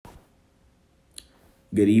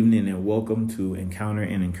Good evening and welcome to Encounter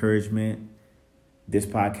and Encouragement. This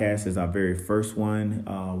podcast is our very first one.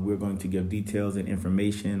 We're going to give details and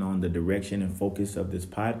information on the direction and focus of this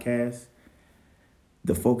podcast.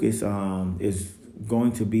 The focus is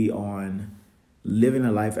going to be on living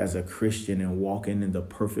a life as a Christian and walking in the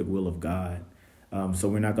perfect will of God. So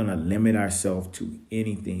we're not going to limit ourselves to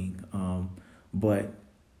anything, but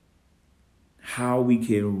how we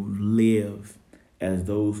can live as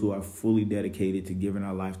those who are fully dedicated to giving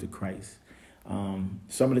our life to Christ. Some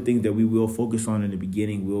of the things that we will focus on in the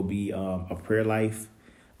beginning will be a prayer life,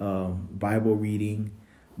 Bible reading,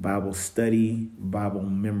 Bible study, Bible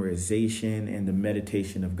memorization, and the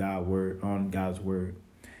meditation of God's word.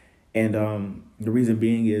 And the reason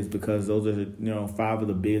being is because those are five of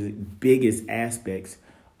the biggest aspects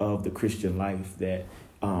of the Christian life that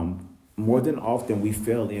more than often we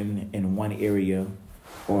fail in one area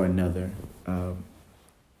or another.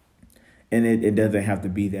 And it doesn't have to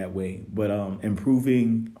be that way. But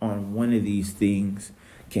improving on one of these things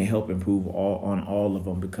can help improve on all of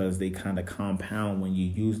them because they kind of compound when you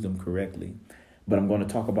use them correctly. But I'm going to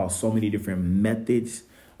talk about so many different methods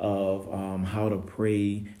of how to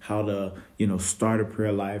pray, how to start a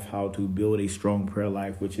prayer life, how to build a strong prayer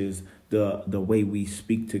life, which is the way we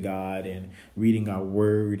speak to God and reading our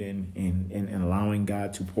word and allowing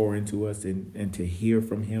God to pour into us and to hear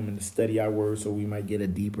from him and to study our word so we might get a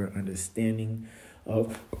deeper understanding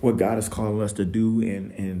of what God is calling us to do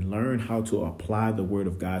and learn how to apply the word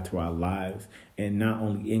of God to our lives, and not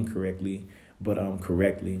only incorrectly but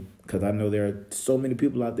correctly. Because I know there are so many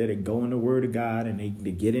people out there that go in the word of God and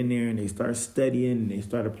they get in there and they start studying and they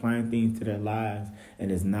start applying things to their lives,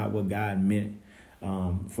 and it's not what God meant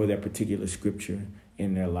for that particular scripture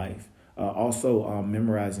in their life. Also,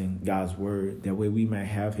 memorizing God's word. That way we might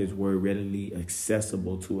have his word readily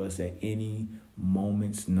accessible to us at any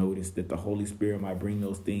moment's notice, that the Holy Spirit might bring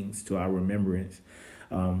those things to our remembrance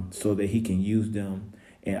so that he can use them.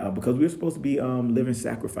 And because we're supposed to be living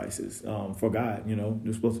sacrifices for God,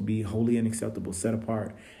 we're supposed to be holy and acceptable, set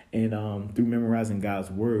apart. And through memorizing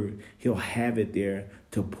God's word, he'll have it there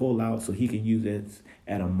to pull out so he can use it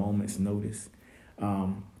at a moment's notice.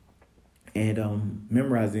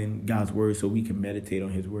 Memorizing God's word so we can meditate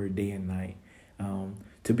on his word day and night.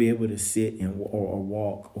 To be able to sit or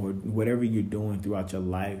walk or whatever you're doing throughout your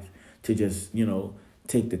life, to just,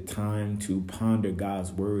 take the time to ponder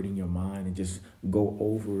God's word in your mind and just go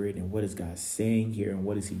over it and what is God saying here and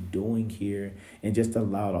what is he doing here, and just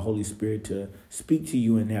allow the Holy Spirit to speak to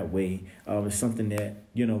you in that way. It's something that,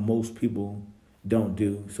 most people don't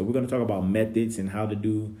do. So we're going to talk about methods and how to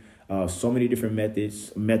do so many different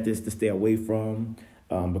methods to stay away from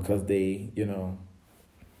because they,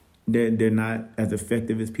 they're not as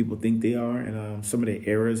effective as people think they are, and some of the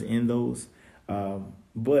errors in those.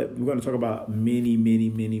 But we're going to talk about many, many,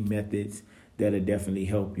 many methods that'll definitely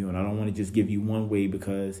help you. And I don't want to just give you one way,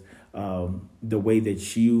 because the way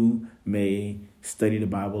that you may study the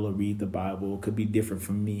Bible or read the Bible could be different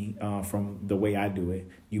from me, from the way I do it.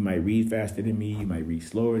 You might read faster than me. You might read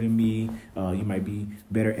slower than me. You might be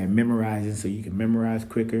better at memorizing, so you can memorize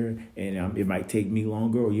quicker. And it might take me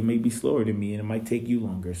longer, or you may be slower than me and it might take you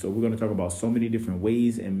longer. So we're going to talk about so many different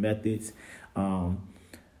ways and methods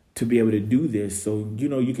to be able to do this, so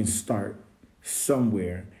you can start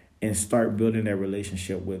somewhere and start building that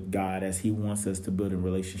relationship with God as he wants us to build a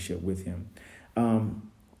relationship with him.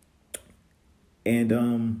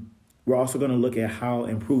 We're also going to look at how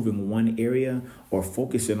improving one area or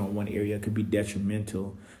focusing on one area could be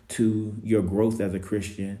detrimental to your growth as a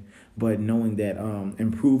Christian. But knowing that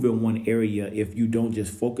improving one area, if you don't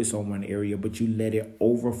just focus on one area, but you let it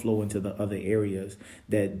overflow into the other areas,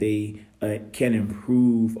 that they can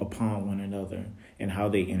improve upon one another and how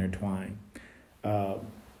they intertwine.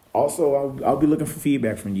 Also, I'll be looking for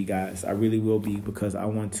feedback from you guys. I really will be, because I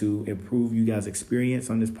want to improve you guys' experience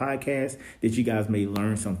on this podcast, that you guys may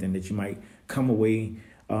learn something, that you might come away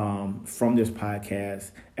from this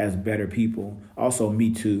podcast as better people. Also,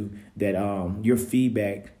 me too, that your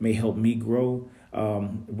feedback may help me grow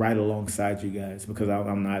right alongside you guys, because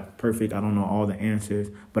I'm not perfect. I don't know all the answers,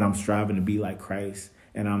 but I'm striving to be like Christ.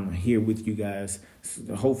 And I'm here with you guys,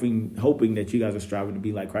 hoping that you guys are striving to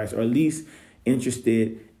be like Christ, or at least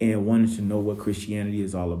interested in wanting to know what Christianity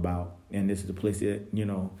is all about. And this is the place that,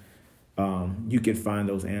 you can find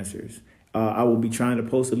those answers. I will be trying to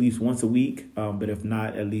post at least once a week, but if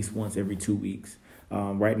not, at least once every 2 weeks.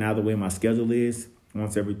 Right now, the way my schedule is,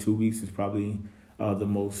 once every 2 weeks is probably the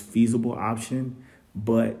most feasible option.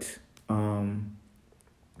 But, I'll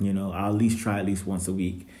at least try at least once a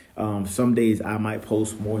week. Some days I might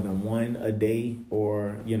post more than one a day,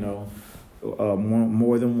 or,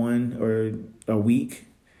 more than one or a week,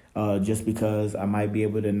 just because I might be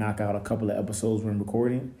able to knock out a couple of episodes when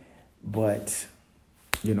recording. But,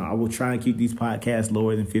 I will try and keep these podcasts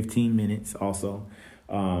lower than 15 minutes also.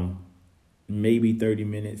 Maybe 30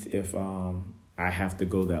 minutes if I have to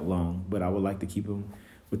go that long. But I would like to keep them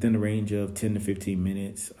within the range of 10 to 15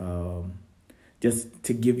 minutes. Just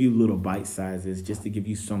to give you little bite sizes, just to give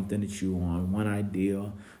you something to chew on, one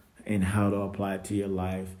idea, and how to apply it to your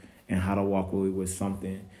life, and how to walk away with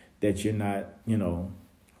something that you're not,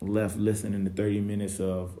 left listening to 30 minutes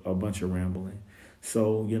of a bunch of rambling.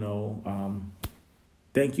 So,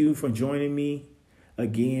 thank you for joining me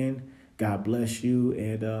again. God bless you.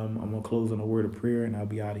 And I'm going to close on a word of prayer, and I'll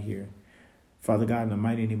be out of here. Father God, in the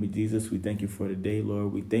mighty name of Jesus, we thank you for today,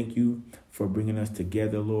 Lord. We thank you for bringing us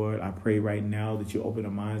together, Lord. I pray right now that you open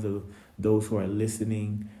the minds of those who are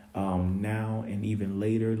listening now and even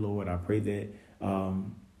later, Lord. I pray that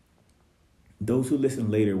those who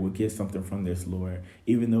listen later will get something from this, Lord.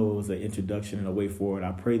 Even though it was an introduction and a way forward,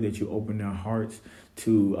 I pray that you open their hearts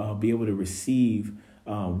to be able to receive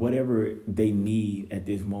whatever they need at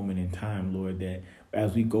this moment in time, Lord, that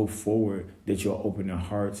as we go forward, that you'll open their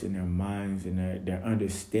hearts and their minds and their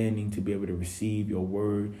understanding to be able to receive your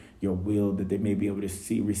word, your will, that they may be able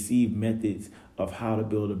to receive methods of how to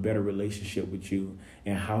build a better relationship with you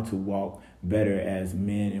and how to walk better as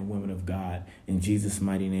men and women of God. In Jesus'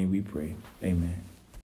 mighty name we pray. Amen.